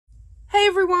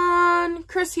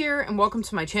Chris here, and welcome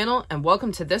to my channel, and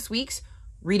welcome to this week's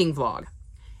reading vlog.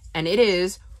 And it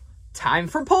is time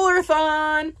for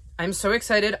Polarthon! I'm so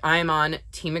excited. I'm on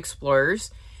Team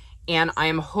Explorers, and I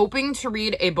am hoping to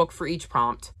read a book for each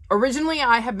prompt. Originally,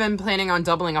 I have been planning on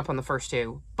doubling up on the first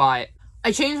two, but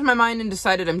I changed my mind and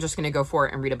decided I'm just going to go for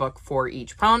it and read a book for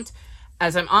each prompt.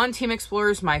 As I'm on Team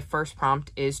Explorers, my first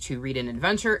prompt is to read an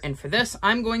adventure, and for this,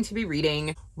 I'm going to be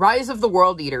reading Rise of the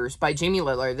World Eaters by Jamie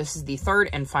Littler. This is the third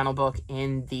and final book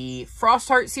in the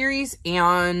Frostheart series,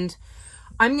 and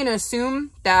I'm going to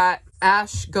assume that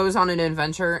Ash goes on an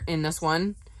adventure in this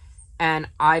one, and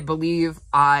I believe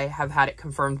I have had it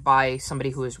confirmed by somebody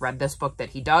who has read this book that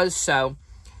he does, so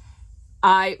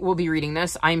I will be reading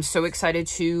this. I'm so excited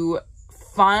to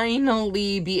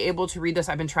finally be able to read this.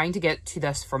 I've been trying to get to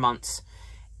this for months.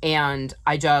 And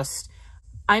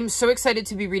I'm so excited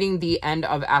to be reading the end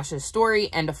of Ash's story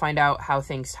and to find out how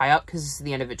things tie up because this is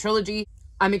the end of a trilogy.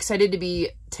 I'm excited to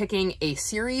be ticking a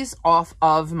series off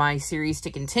of my series to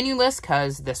continue list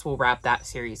because this will wrap that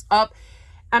series up.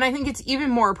 And I think it's even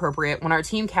more appropriate when our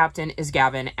team captain is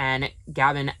Gavin, and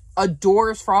Gavin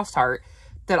adores Frostheart,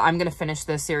 that I'm going to finish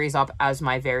this series up as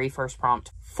my very first prompt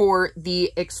for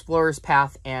the Explorer's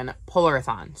Path and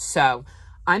Polarthon. So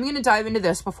I'm going to dive into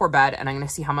this before bed, and I'm going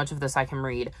to see how much of this I can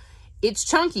read. It's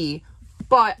chunky,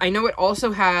 but I know it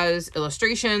also has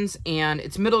illustrations, and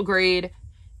it's middle grade,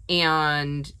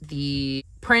 and the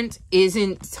print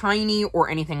isn't tiny or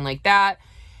anything like that.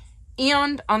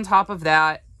 And on top of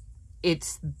that,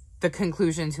 it's the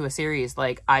conclusion to a series.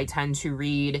 Like, I tend to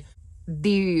read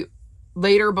the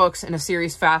later books in a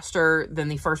series faster than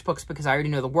the first books because I already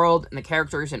know the world and the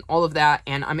characters and all of that,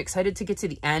 and I'm excited to get to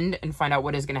the end and find out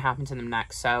what is going to happen to them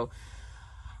next. So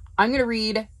I'm going to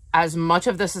read as much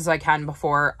of this as I can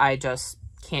before I just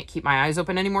can't keep my eyes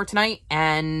open anymore tonight,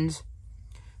 and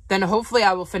then hopefully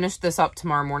I will finish this up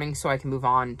tomorrow morning so I can move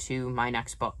on to my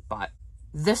next book. But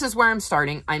this is where I'm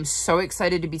starting. I'm so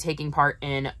excited to be taking part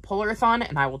in Polarthon,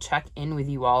 and I will check in with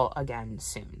you all again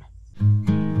soon.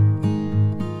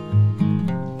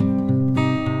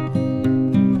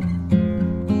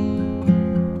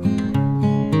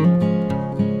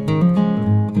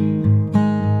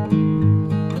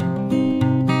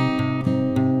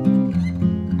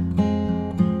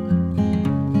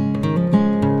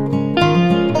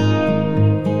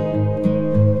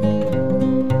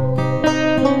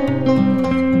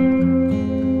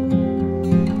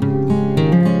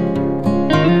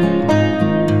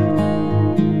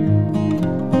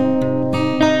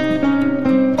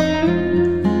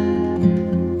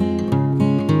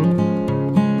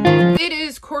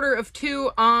 Of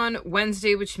 2 on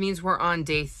Wednesday, which means we're on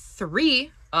day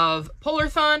 3 of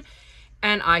Polarthon,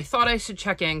 and I thought I should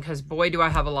check in because boy do I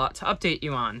have a lot to update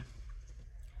you on.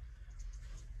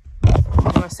 You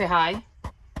want to say hi?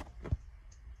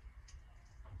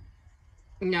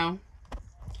 No.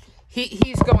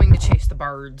 He's going to chase the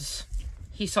birds.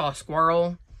 He saw a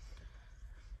squirrel.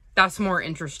 That's more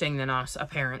interesting than us,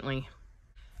 apparently.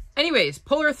 Anyways,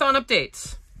 Polarthon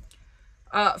updates.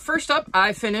 First up,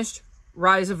 I finished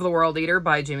Rise of the World Eater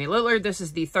by Jamie Littler. This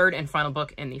is the third and final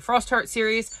book in the Frostheart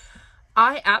series.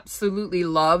 I absolutely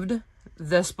loved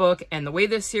this book and the way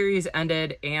this series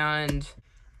ended, and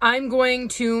I'm going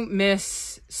to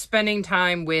miss spending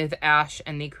time with Ash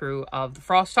and the crew of the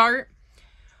Frostheart.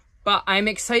 But I'm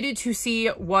excited to see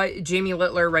what Jamie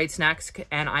Littler writes next,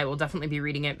 and I will definitely be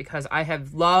reading it because I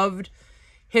have loved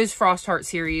his Frostheart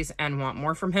series and want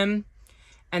more from him.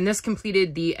 And this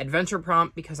completed the adventure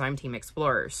prompt because I'm Team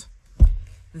Explorers.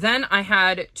 Then I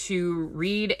had to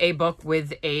read a book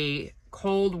with a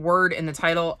cold word in the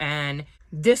title, and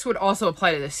this would also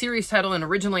apply to the series title. And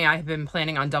originally I had been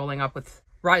planning on doubling up with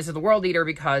Rise of the World Eater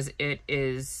because it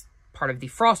is part of the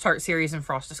Frostheart series and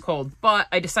Frost is Cold. But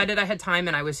I decided I had time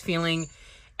and I was feeling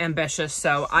ambitious,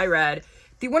 so I read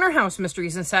The Winter House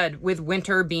Mysteries instead, with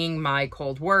winter being my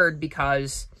cold word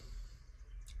because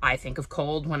I think of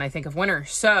cold when I think of winter.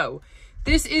 So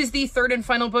this is the third and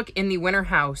final book in the Winter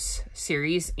House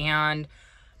series, and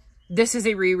this is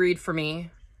a reread for me,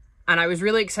 and I was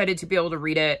really excited to be able to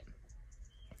read it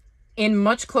in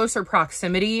much closer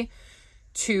proximity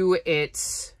to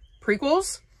its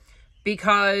prequels,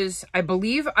 because I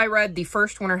believe I read the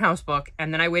first Winter House book,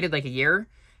 and then I waited like a year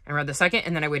and read the second,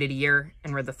 and then I waited a year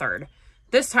and read the third.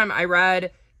 This time I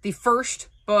read the first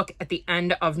book at the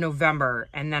end of November,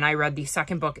 and then I read the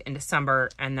second book in December,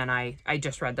 and then I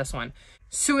just read this one.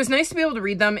 So it was nice to be able to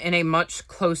read them in a much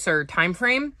closer time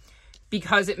frame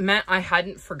because it meant I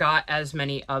hadn't forgot as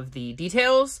many of the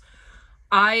details.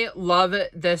 I love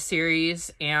this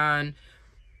series, and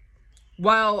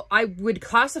while I would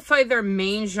classify their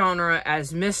main genre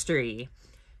as mystery,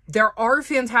 There are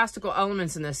fantastical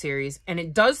elements in this series, and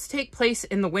it does take place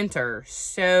in the winter.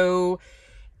 So,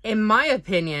 in my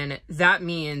opinion, that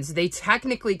means they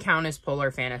technically count as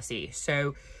polar fantasy.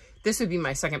 So, this would be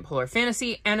my second polar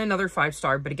fantasy and another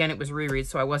 5-star. But again, it was reread,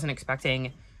 so I wasn't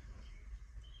expecting...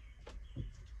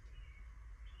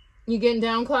 You getting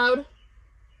down, Cloud?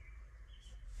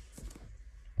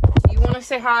 Do you want to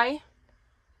say hi?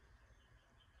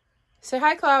 Say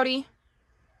hi, Cloudy.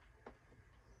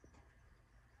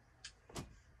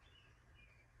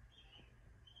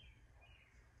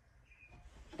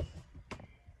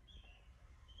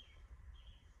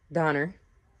 Donner.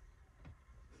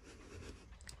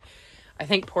 I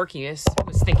think Porky was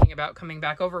thinking about coming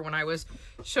back over when I was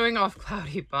showing off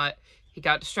Cloudy, but he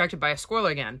got distracted by a squirrel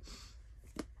again.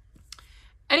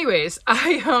 Anyways,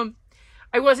 I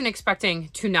wasn't expecting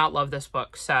to not love this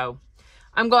book, so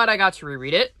I'm glad I got to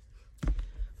reread it.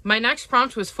 My next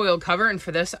prompt was foiled cover, and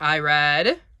for this I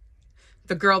read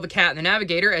The Girl, the Cat, and the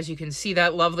Navigator, as you can see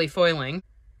that lovely foiling.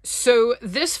 So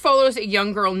this follows a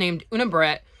young girl named Una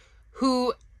Brett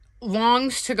who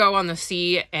longs to go on the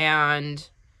sea and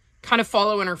kind of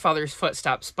follow in her father's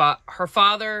footsteps, but her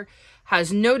father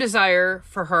has no desire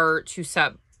for her to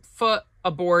set foot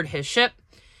aboard his ship.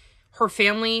 Her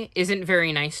family isn't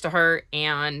very nice to her,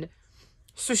 and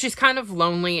so she's kind of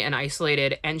lonely and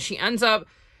isolated, and she ends up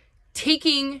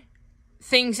taking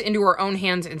things into her own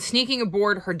hands and sneaking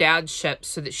aboard her dad's ship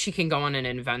so that she can go on an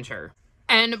adventure.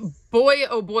 And boy,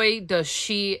 oh boy, does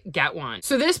she get one.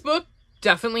 So this book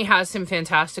definitely has some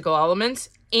fantastical elements,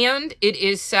 and it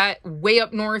is set way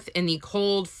up north in the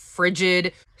cold,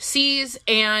 frigid seas,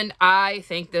 and I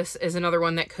think this is another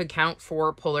one that could count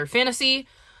for polar fantasy.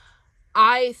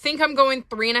 I think I'm going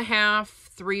 3.5,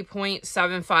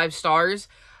 3.75 stars.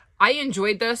 I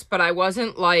enjoyed this, but I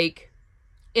wasn't like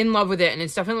in love with it, and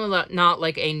it's definitely not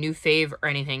like a new fave or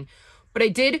anything. But I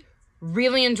did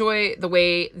really enjoy the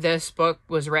way this book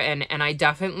was written, and I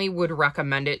definitely would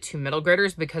recommend it to middle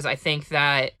graders because I think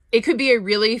that it could be a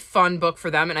really fun book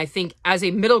for them, and I think as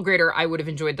a middle grader, I would have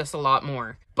enjoyed this a lot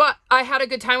more. But I had a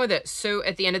good time with it, so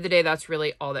at the end of the day, that's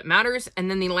really all that matters. And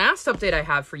then the last update I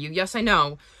have for you, yes, I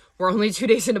know, we're only 2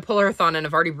 days into Polarthon, and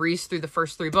I've already breezed through the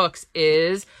first 3 books,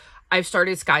 is I've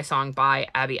started Sky Song by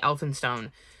Abby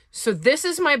Elphinstone. So this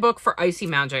is my book for Icy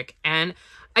Magic, and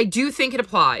I do think it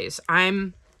applies.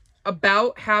 I'm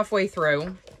about halfway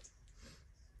through,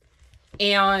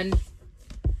 and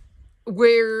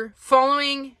we're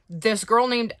following this girl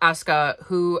named Eska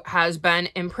who has been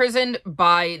imprisoned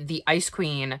by the Ice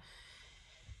Queen,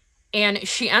 and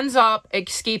she ends up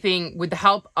escaping with the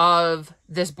help of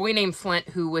this boy named Flint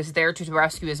who was there to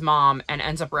rescue his mom and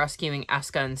ends up rescuing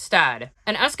Eska instead.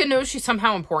 And Eska knows she's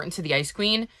somehow important to the Ice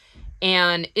Queen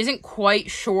and isn't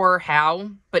quite sure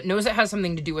how, but knows it has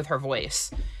something to do with her voice.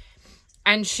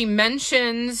 And she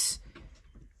mentions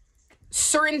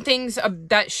certain things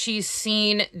that she's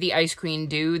seen the Ice Queen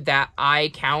do that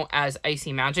I count as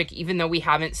icy magic, even though we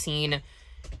haven't seen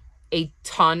a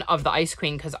ton of the Ice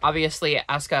Queen, because obviously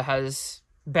Eska has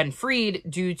been freed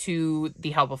due to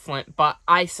the help of Flint, but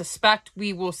I suspect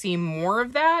we will see more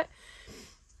of that.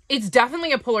 It's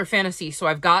definitely a polar fantasy, so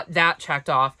I've got that checked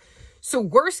off. So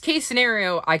worst case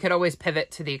scenario, I could always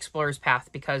pivot to the Explorer's Path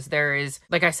because there is,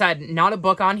 like I said, not a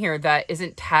book on here that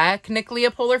isn't technically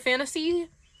a polar fantasy,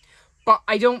 but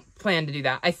I don't plan to do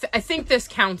that. I think this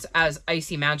counts as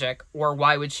icy magic, or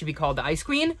why would she be called the Ice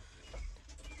Queen?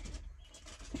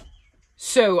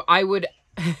 So I would...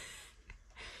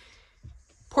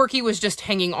 Porky was just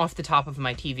hanging off the top of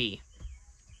my TV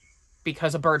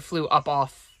because a bird flew up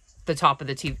off the top of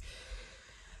the TV.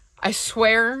 I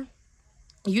swear...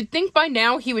 You'd think by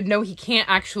now he would know he can't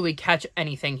actually catch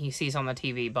anything he sees on the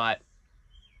TV, but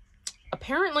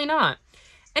apparently not.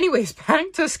 Anyways,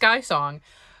 back to Sky Song.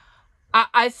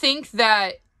 I think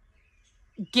that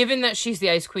given that she's the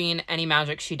Ice Queen, any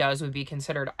magic she does would be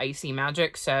considered icy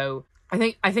magic, so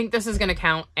I think this is going to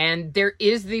count, and there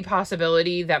is the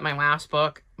possibility that my last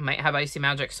book might have icy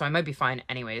magic, so I might be fine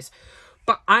anyways.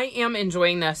 But I am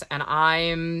enjoying this, and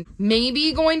I'm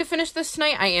maybe going to finish this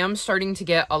tonight. I am starting to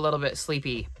get a little bit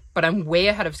sleepy, but I'm way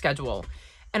ahead of schedule.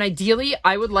 And ideally,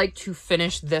 I would like to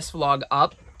finish this vlog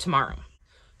up tomorrow.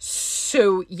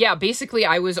 So, yeah, basically,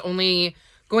 I was only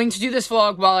going to do this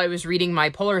vlog while I was reading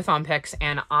my Polarthon picks,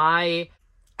 and I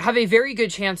have a very good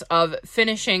chance of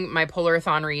finishing my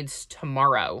Polarthon reads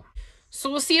tomorrow. So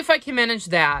we'll see if I can manage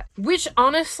that, which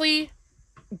honestly...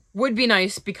 would be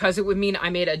nice because it would mean I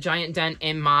made a giant dent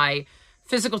in my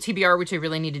physical TBR, which I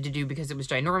really needed to do because it was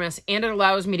ginormous, and it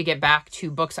allows me to get back to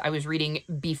books I was reading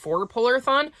before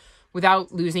Polarthon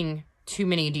without losing too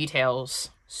many details.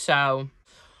 So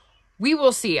We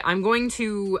will see. I'm going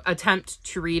to attempt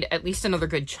to read at least another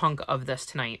good chunk of this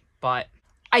tonight, but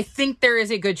I think there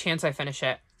is a good chance I finish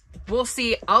it. We'll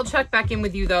see. I'll check back in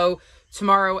with you, though,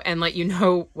 tomorrow and let you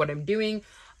know what I'm doing.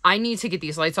 I need to get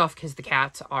these lights off because the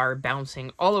cats are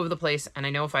bouncing all over the place, and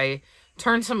I know if I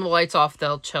turn some of the lights off,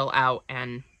 they'll chill out,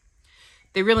 and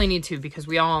they really need to because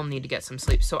we all need to get some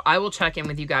sleep. So I will check in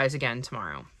with you guys again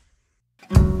tomorrow.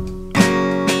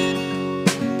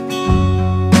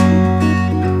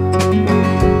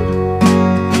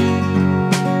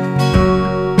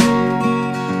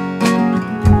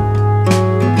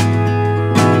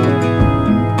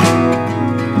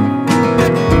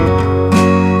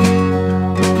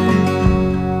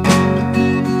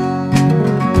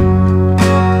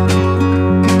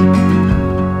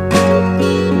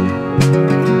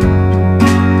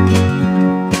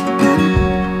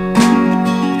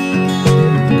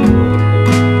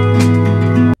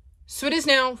 So it is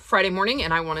now Friday morning,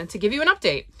 and I wanted to give you an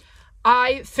update.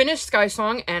 I finished Sky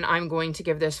Song, and I'm going to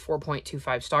give this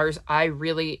 4.25 stars. I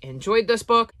really enjoyed this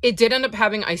book. It did end up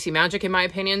having icy magic, in my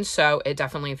opinion, so it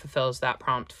definitely fulfills that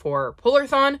prompt for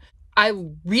Polarthon. I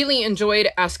really enjoyed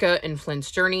Eska and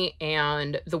Flint's journey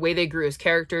and the way they grew as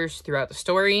characters throughout the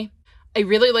story. I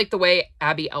really like the way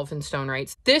Abby Elphinstone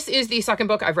writes. This is the second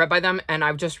book I've read by them, and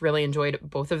I've just really enjoyed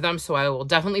both of them, so I will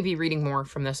definitely be reading more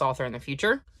from this author in the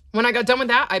future. When I got done with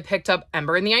that, I picked up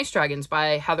Ember and the Ice Dragons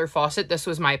by Heather Fawcett. This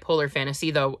was my polar fantasy,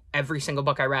 though every single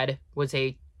book I read was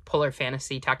a polar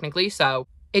fantasy technically, so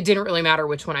it didn't really matter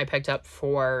which one I picked up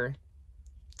for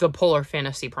the polar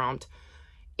fantasy prompt.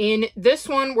 In this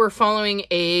one, we're following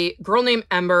a girl named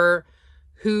Ember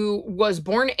who was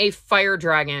born a fire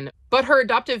dragon, but her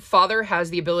adoptive father has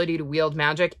the ability to wield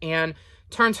magic and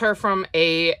turns her from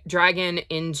a dragon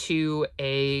into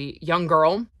a young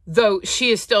girl, though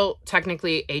she is still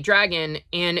technically a dragon,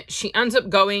 and she ends up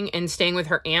going and staying with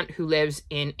her aunt who lives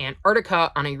in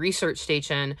Antarctica on a research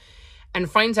station and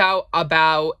finds out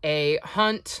about a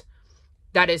hunt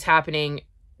that is happening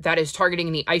that is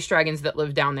targeting the ice dragons that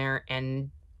live down there. And,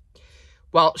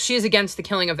 well, she is against the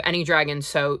killing of any dragon,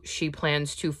 so she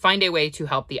plans to find a way to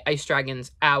help the ice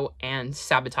dragons out and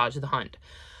sabotage the hunt.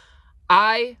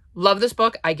 I love this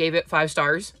book. I gave it 5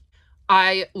 stars.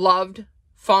 I loved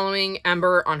following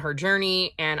Ember on her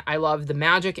journey, and I love the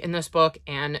magic in this book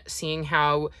and seeing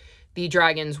how the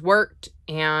dragons worked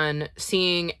and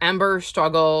seeing Ember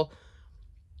struggle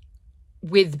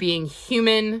with being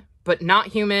human, but not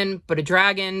human, but a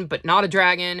dragon, but not a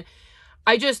dragon.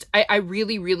 I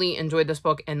really, really enjoyed this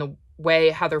book and the way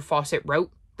Heather Fawcett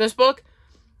wrote this book.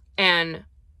 And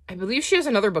I believe she has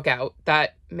another book out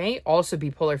that may also be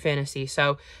polar fantasy,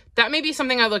 so that may be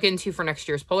something I look into for next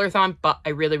year's Polarthon, but I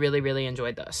really, really, really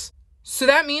enjoyed this. So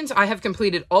that means I have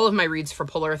completed all of my reads for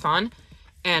Polarthon,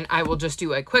 and I will just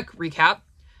do a quick recap.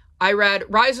 I read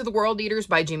Rise of the World Eaters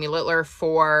by Jamie Littler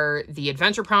for the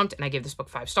adventure prompt, and I gave this book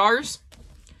 5 stars.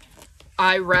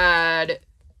 I read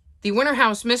The Winter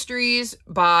House Mysteries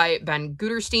by Ben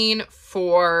Guterstein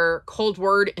for Cold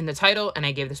Word in the title, and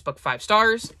I gave this book 5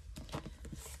 stars.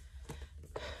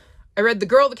 I read The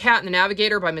Girl, the Cat, and the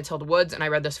Navigator by Matilda Woods, and I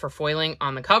read this for foiling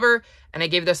on the cover, and I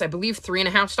gave this, I believe,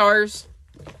 3.5 stars.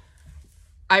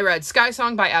 I read Sky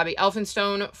Song by Abby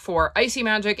Elphinstone for icy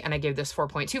magic, and I gave this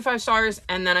 4.25 stars.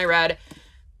 And then I read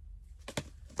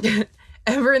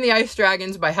Ember and the Ice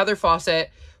Dragons by Heather Fawcett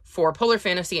for polar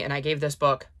fantasy, and I gave this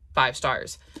book 5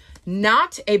 stars.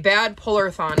 Not a bad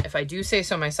Polarthon, if I do say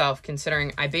so myself,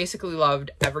 considering I basically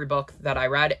loved every book that I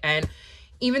read. And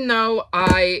even though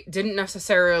I didn't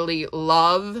necessarily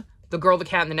love The Girl, the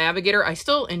Cat, and the Navigator, I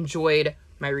still enjoyed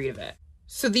my read of it.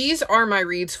 So these are my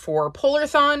reads for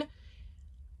Polarthon.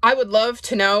 I would love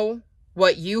to know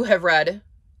what you have read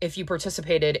if you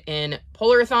participated in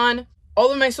Polarthon.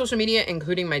 All of my social media,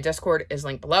 including my Discord, is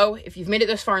linked below. If you've made it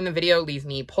this far in the video, leave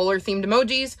me polar-themed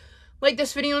emojis, like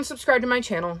this video, and subscribe to my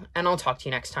channel, and I'll talk to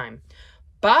you next time.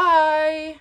 Bye!